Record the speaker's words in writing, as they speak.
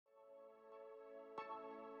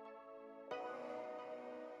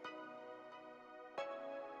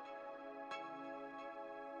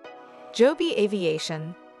Joby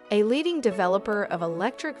Aviation, a leading developer of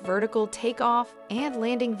electric vertical takeoff and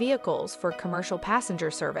landing vehicles for commercial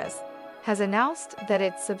passenger service, has announced that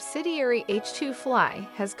its subsidiary H2Fly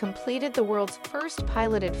has completed the world's first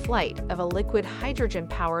piloted flight of a liquid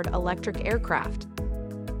hydrogen-powered electric aircraft.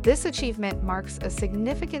 This achievement marks a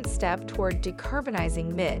significant step toward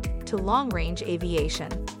decarbonizing mid- to long-range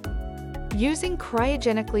aviation. Using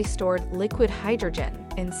cryogenically stored liquid hydrogen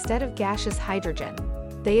instead of gaseous hydrogen,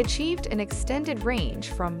 they achieved an extended range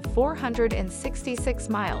from 466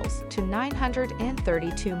 miles to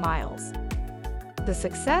 932 miles. The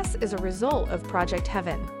success is a result of Project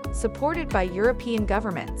Heaven, supported by European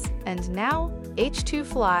governments, and now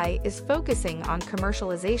H2Fly is focusing on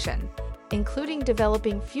commercialization, including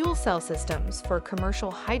developing fuel cell systems for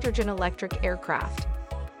commercial hydrogen electric aircraft.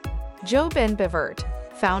 JoeBen Bevirt,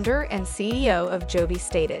 founder and CEO of Joby,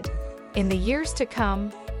 stated, "In the years to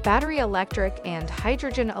come, battery electric and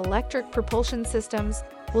hydrogen electric propulsion systems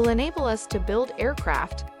will enable us to build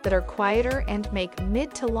aircraft that are quieter and make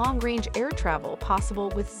mid to long-range air travel possible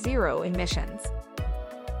with zero emissions."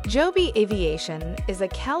 Joby Aviation is a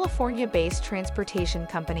California-based transportation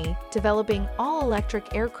company developing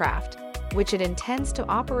all-electric aircraft, which it intends to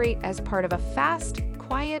operate as part of a fast,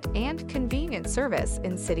 quiet, and convenient service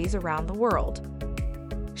in cities around the world.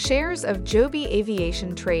 Shares of Joby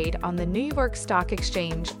Aviation trade on the New York Stock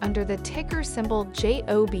Exchange under the ticker symbol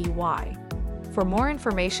JOBY. For more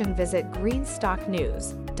information, visit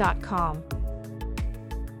greenstocknews.com.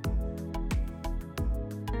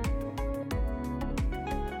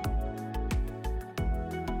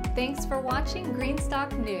 Thanks for watching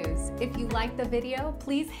Greenstock News. If you liked the video,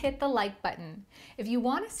 please hit the like button. If you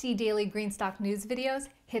want to see daily Greenstock News videos,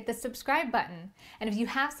 hit the subscribe button. And if you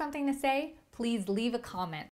have something to say, please leave a comment.